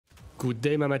Good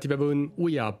day, my mighty Baboon.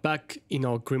 We are back in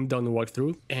our Grim Dawn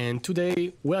walkthrough, and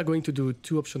today we are going to do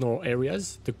two optional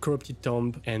areas, the Corrupted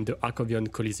Tomb and the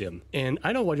Arkovian Coliseum. And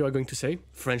I know what you are going to say.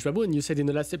 French Baboon, you said in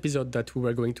the last episode that we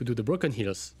were going to do the Broken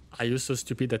Hills. Are you so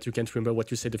stupid that you can't remember what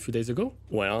you said a few days ago?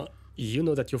 Well, you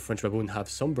know that your French Baboon have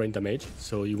some brain damage,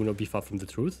 so you will not be far from the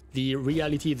truth. The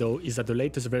reality though is that the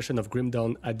latest version of Grim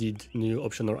Dawn added new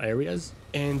optional areas,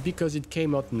 and because it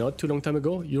came out not too long time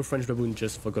ago, your French Baboon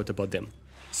just forgot about them.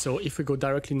 So if we go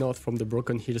directly north from the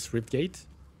Broken Hills Rift Gate,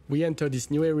 we enter this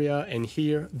new area, and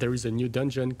here there is a new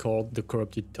dungeon called the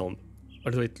Corrupted Tomb.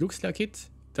 Although it looks like it,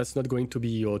 that's not going to be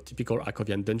your typical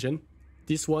Arkovian dungeon.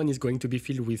 This one is going to be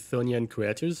filled with Thonian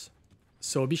creatures,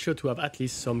 so be sure to have at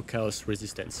least some chaos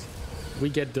resistance. We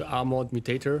get the Armored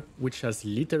Mutator, which has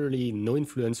literally no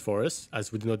influence for us,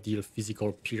 as we do not deal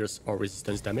physical pierce or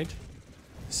resistance damage.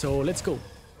 So let's go!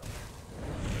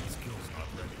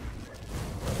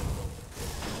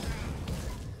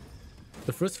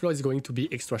 The first floor is going to be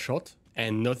extra short,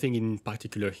 and nothing in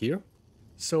particular here.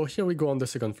 So here we go on the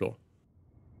second floor.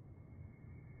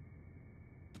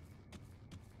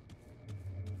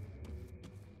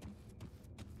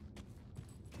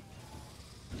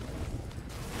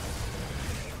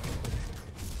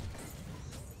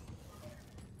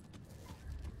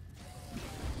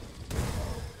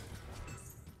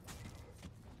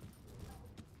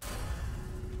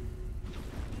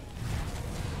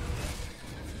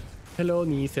 Hello,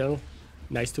 Neithel.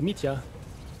 Nice to meet ya.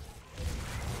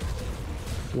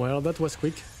 Well, that was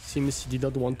quick. Seems he did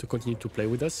not want to continue to play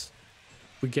with us.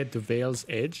 We get the Veil's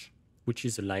Edge, which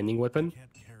is a lightning weapon.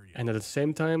 And at the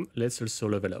same time, let's also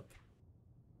level up.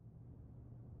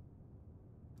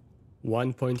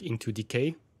 1 point into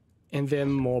Decay, and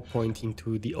then more point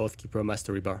into the Oathkeeper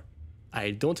Mastery Bar.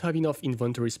 I don't have enough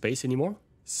inventory space anymore,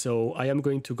 so I am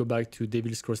going to go back to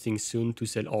Devil's Crossing soon to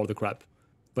sell all the crap.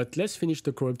 But let's finish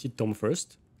the Corrupted Tomb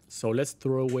first. So let's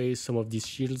throw away some of these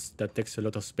shields that takes a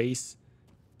lot of space,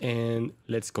 and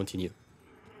let's continue.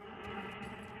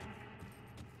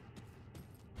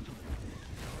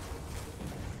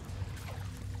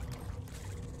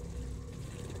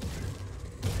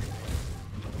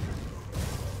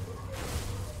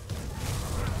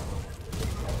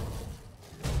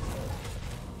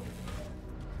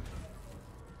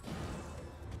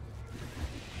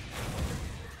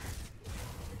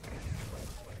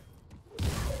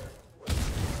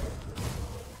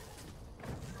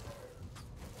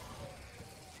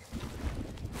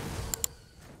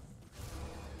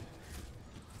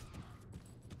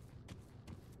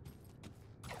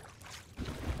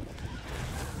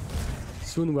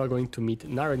 Soon we are going to meet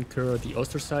Naren Kur, the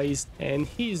Ostracized, and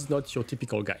he is not your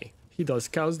typical guy. He does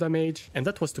chaos damage, and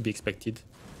that was to be expected,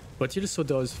 but he also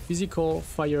does physical,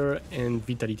 fire, and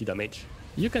vitality damage.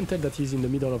 You can tell that he's in the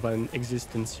middle of an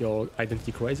existential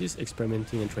identity crisis,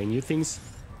 experimenting and trying new things.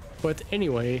 But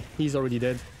anyway, he's already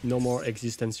dead. No more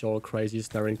existential crisis,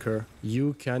 Naren Kur.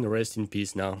 You can rest in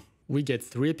peace now. We get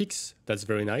 3 epics, that's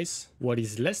very nice. What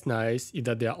is less nice is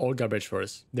that they are all garbage for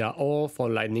us. They are all for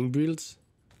lightning builds.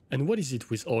 And what is it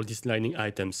with all these lightning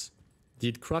items?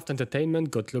 Did Craft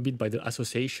Entertainment got lobbied by the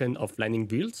Association of Lightning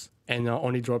Builds and now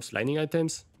only drops lightning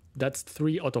items? That's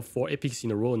 3 out of 4 epics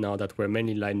in a row now that were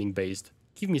mainly lightning based.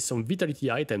 Give me some vitality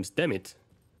items, damn it!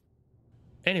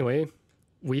 Anyway,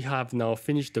 we have now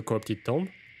finished the Corrupted Tomb,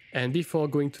 and before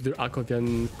going to the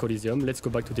Arkovian Coliseum, let's go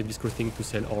back to Devil's Crossing to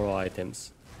sell all our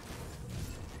items.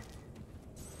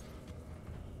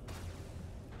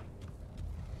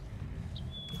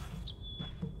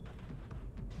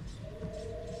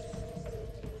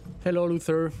 Hello,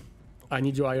 Luther. I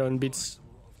need your iron bits.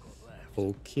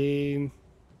 Okay.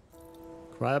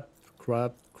 Crap,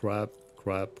 crap, crap,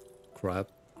 crap, crap,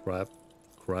 crap,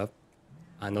 crap.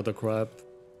 Another crap.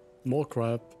 More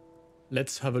crap.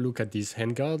 Let's have a look at these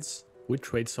handguards. We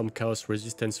trade some chaos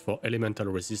resistance for elemental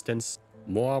resistance,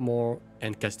 more armor,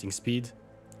 and casting speed.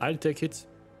 I'll take it.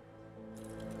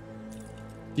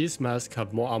 These masks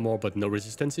have more armor but no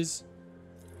resistances.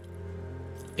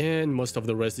 And most of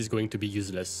the rest is going to be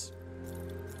useless.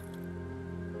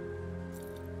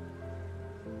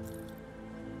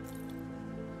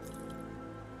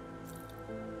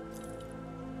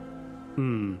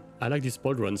 I like these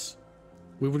pauldrons.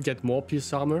 We will get more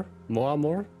pierce armor, more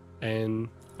armor, and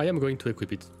I am going to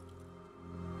equip it.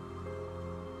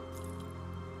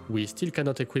 We still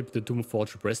cannot equip the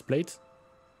Doomforge breastplate.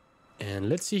 And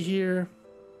let's see here.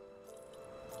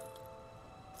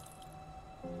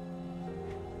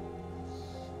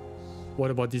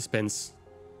 What about this pants?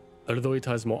 Although it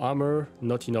has more armor,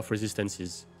 not enough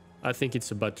resistances. I think it's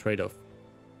a bad trade-off.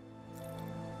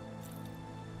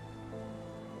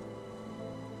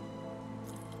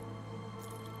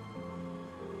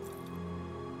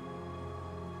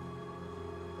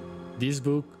 This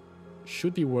book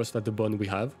should be worse than the bond we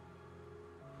have.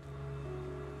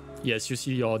 Yes, you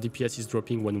see your DPS is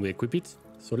dropping when we equip it,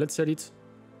 so let's sell it.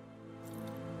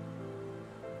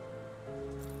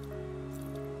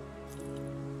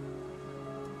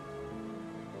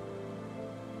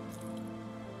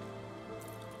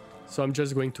 So I'm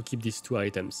just going to keep these 2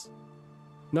 items.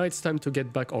 Now it's time to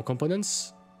get back our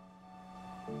components.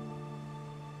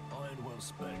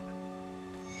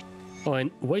 Oh,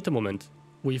 and wait a moment.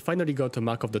 We finally got a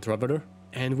Mark of the Traveler,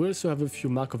 and we also have a few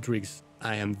Mark of Dregs.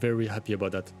 I am very happy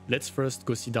about that. Let's first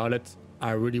go see Darlet.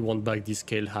 I really want back this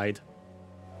scale hide.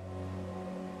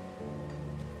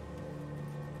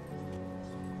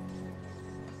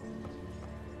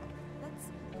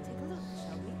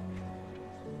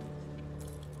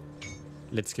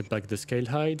 Let's get back the scale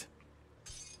hide.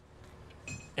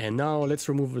 And now let's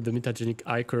remove the mutagenic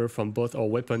ichor from both our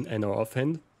weapon and our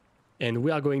offhand. And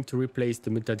we are going to replace the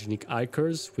mutagenic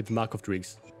ichors with Mark of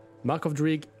Dregs. Mark of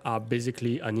Dreg are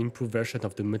basically an improved version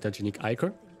of the mutagenic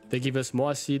ichor. They give us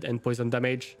more acid and poison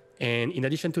damage. And in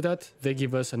addition to that, they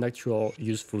give us an actual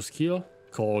useful skill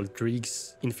called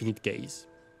Dreg's Infinite Gaze.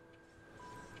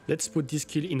 Let's put this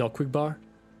skill in our quick bar.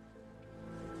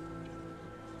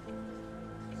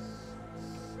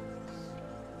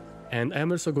 And I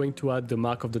am also going to add the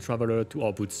Mark of the Traveler to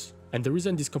our boots. And the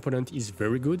reason this component is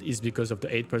very good is because of the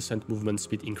 8% movement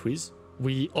speed increase.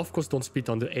 We of course don't split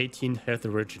on the 18 health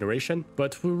regeneration,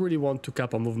 but we really want to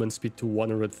cap our movement speed to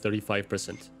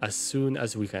 135% as soon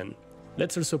as we can.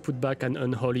 Let's also put back an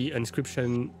unholy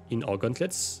inscription in our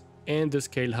gauntlets and the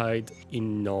scale hide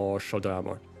in our shoulder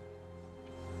armor.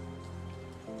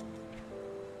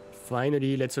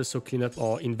 Finally, let's also clean up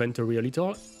our inventory a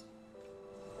little.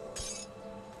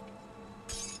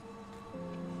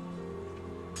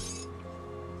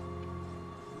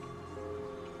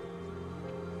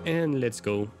 And let's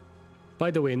go. By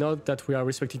the way, now that we are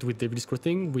respected with Devil's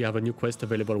Crossing, we have a new quest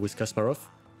available with Kasparov.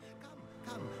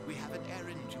 Come, we have an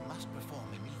errand you must perform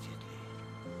immediately.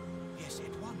 Yes,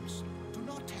 at once. Do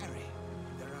not tarry.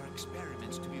 There are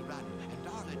experiments to be run, and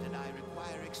Darlet and I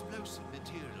require explosive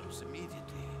materials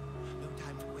immediately. No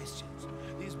time for questions.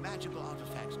 These magical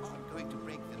artifacts aren't going to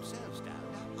break themselves down,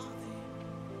 now are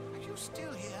they? Are you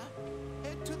still here?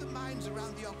 Head to the mines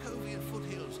around the Arkovian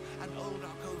foothills and old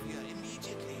Arkovia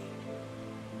immediately.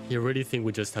 You really think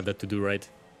we just have that to do, right?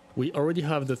 We already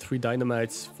have the 3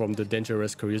 dynamites from the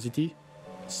Dangerous Curiosity,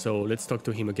 so let's talk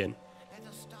to him again. Let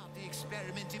us start the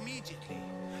experiment immediately.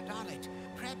 Darlet,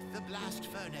 prep the blast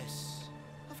furnace.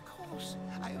 Of course,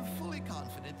 I am fully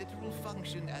confident that it will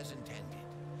function as intended.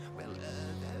 Well,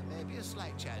 there may be a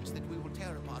slight chance that we will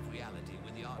tear apart reality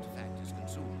when the artifact is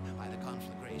consumed by the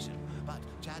conflagration, but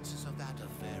chances of that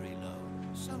are very low.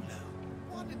 So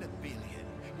low, 1 in a billion.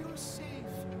 You're safe,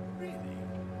 really.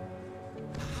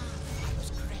 I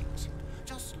was correct.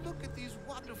 Just look at these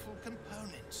wonderful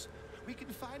components. We can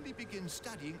finally begin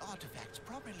studying artifacts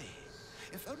properly.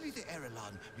 If only the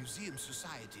Erelon Museum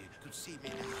Society could see me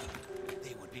now,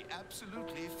 they would be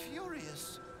absolutely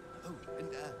furious. Oh, and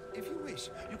if you wish,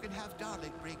 you can have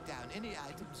Darlet break down any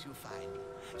items you find.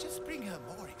 Just bring her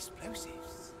more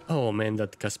explosives. Oh man,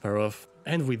 that Kasparov.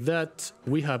 And with that,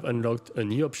 we have unlocked a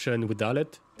new option with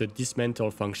Darlet, the Dismantle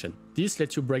function. This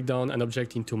lets you break down an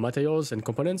object into materials and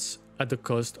components at the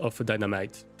cost of a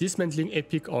dynamite. Dismantling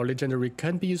epic or legendary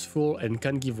can be useful and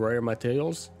can give rare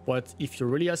materials, but if you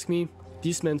really ask me,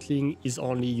 dismantling is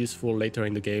only useful later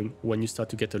in the game when you start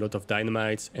to get a lot of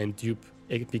dynamites and dupe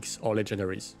epics or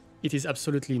legendaries. It is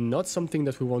absolutely not something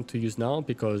that we want to use now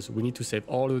because we need to save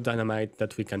all the dynamite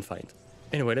that we can find.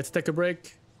 Anyway, let's take a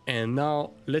break. And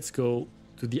now let's go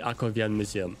to the Arkovian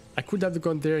Museum. I could have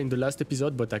gone there in the last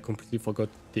episode, but I completely forgot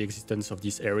the existence of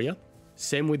this area.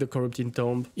 Same with the Corrupting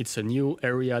Tomb. It's a new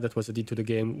area that was added to the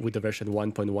game with the version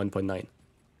 1.1.9.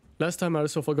 Last time I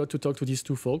also forgot to talk to these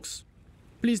 2 folks.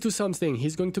 Please do something,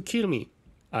 he's going to kill me.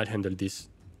 I'll handle this.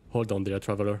 Hold on there,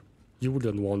 traveler. You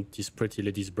wouldn't want this pretty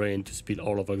lady's brain to spill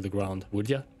all over the ground, would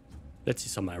ya? Let's see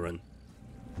some iron.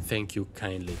 Thank you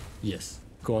kindly. Yes,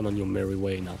 go on your merry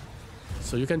way now.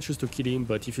 So you can choose to kill him,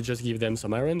 but if you just give them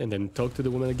some iron and then talk to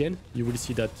the woman again, you will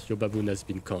see that your baboon has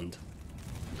been conned.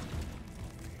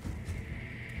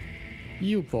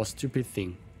 You poor stupid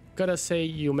thing. Gotta say,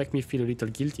 you make me feel a little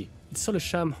guilty. It's all a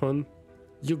sham, hon.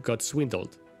 You got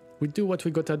swindled. We do what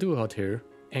we gotta do out here,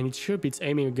 and it sure beats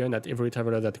aiming a gun at every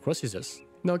traveler that crosses us.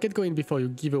 Now get going before you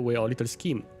give away our little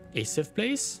scheme. A safe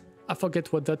place? I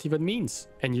forget what that even means.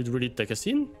 And you'd really take us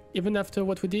in? Even after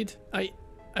what we did? I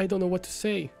don't know what to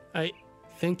say.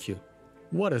 Thank you.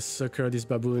 What a sucker, this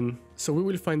Baboon. So we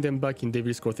will find them back in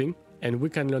Devil's Crossing, and we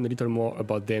can learn a little more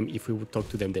about them if we would talk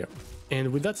to them there.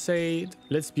 And with that said,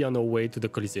 let's be on our way to the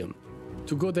Coliseum.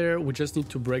 To go there, we just need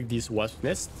to break this wasp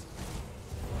nest.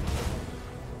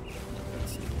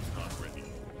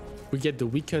 We get the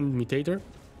weakened mutator,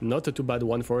 not a too bad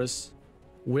one for us.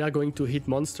 We are going to hit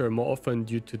monster more often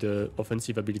due to the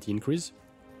offensive ability increase,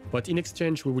 but in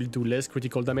exchange we will do less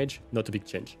critical damage, not a big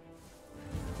change.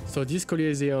 So this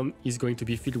Coliseum is going to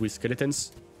be filled with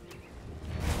skeletons.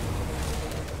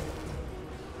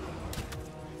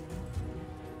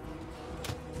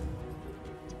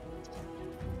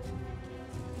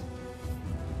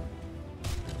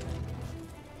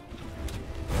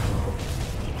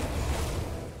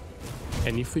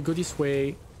 And if we go this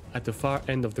way, at the far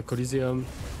end of the Coliseum,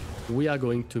 we are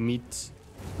going to meet...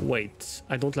 Wait,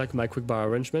 I don't like my quickbar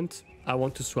arrangement. I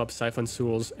want to swap Siphon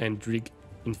Souls and Drig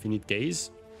Infinite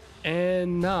Gaze.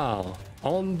 And now,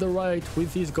 on the right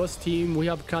with this ghost team, we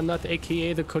have Karnath,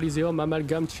 aka the Coliseum,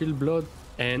 Amalgam, Chillblood.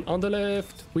 And on the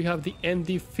left, we have the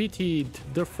undefeated,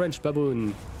 the French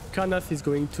Baboon. Karnath is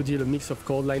going to deal a mix of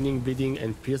cold lightning, bleeding,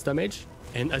 and pierce damage.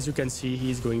 And as you can see,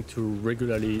 he is going to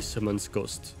regularly summon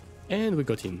ghosts. And we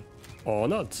got him. Or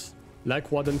not.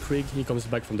 Like Warden Krieg, he comes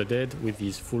back from the dead with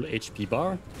his full HP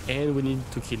bar, and we need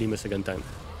to kill him a second time.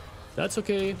 That's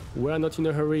okay, we are not in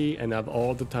a hurry and have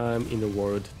all the time in the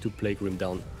world to play Grim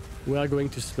Dawn. We are going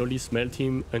to slowly smelt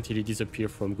him until he disappears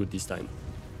from good this time.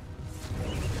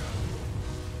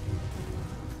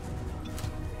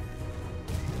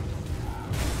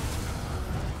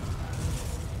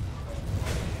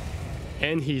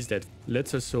 And he is dead.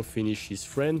 Let's also finish his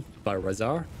friend,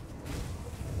 Balrazar.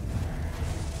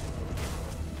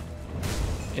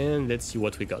 And let's see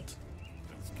what we got.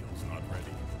 Skill's not ready.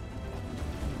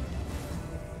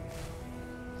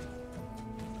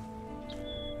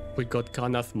 We got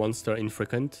Karnath Monster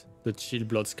Infrequent, the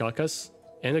Chillblood's Carcass,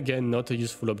 and again not a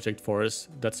useful object for us,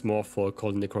 that's more for a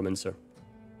Cold Necromancer.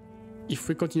 If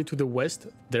we continue to the west,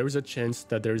 there is a chance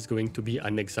that there is going to be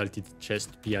an exalted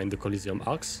chest behind the Coliseum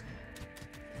Arcs,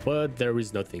 but there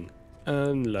is nothing.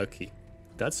 Unlucky.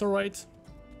 That's alright.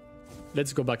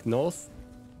 Let's go back north.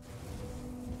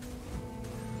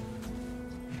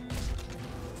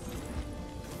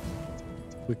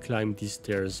 We climb these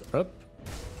stairs up.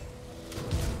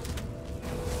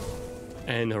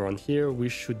 And around here, we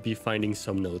should be finding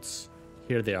some notes.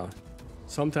 Here they are.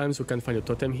 Sometimes we can find a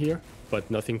totem here, but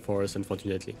nothing for us,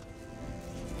 unfortunately.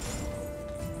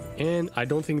 And I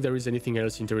don't think there is anything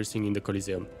else interesting in the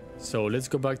Coliseum. So let's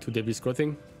go back to Devil's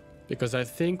Crossing, because I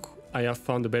think I have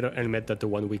found a better helmet than the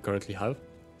one we currently have.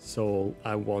 So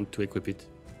I want to equip it.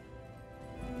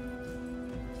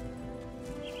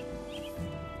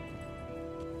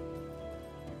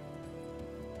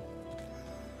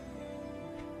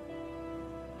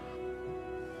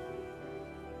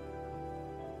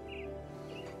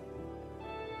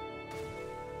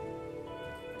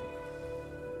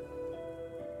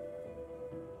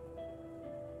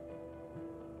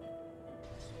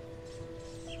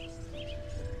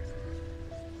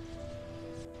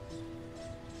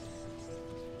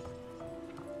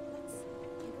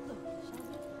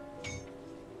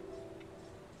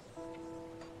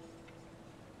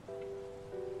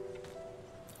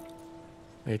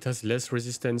 It has less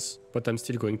resistance, but I'm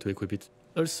still going to equip it.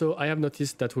 Also, I have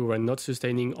noticed that we were not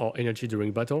sustaining our energy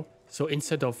during battle, so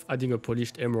instead of adding a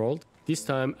polished emerald, this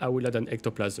time I will add an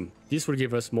ectoplasm. This will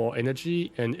give us more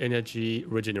energy and energy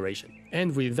regeneration.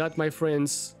 And with that, my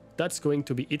friends, that's going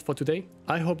to be it for today.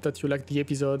 I hope that you liked the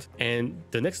episode, and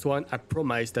the next one, I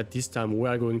promise that this time we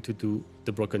are going to do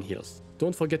the Broken Hills.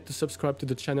 Don't forget to subscribe to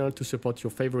the channel to support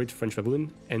your favorite French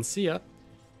Baboon, and see ya!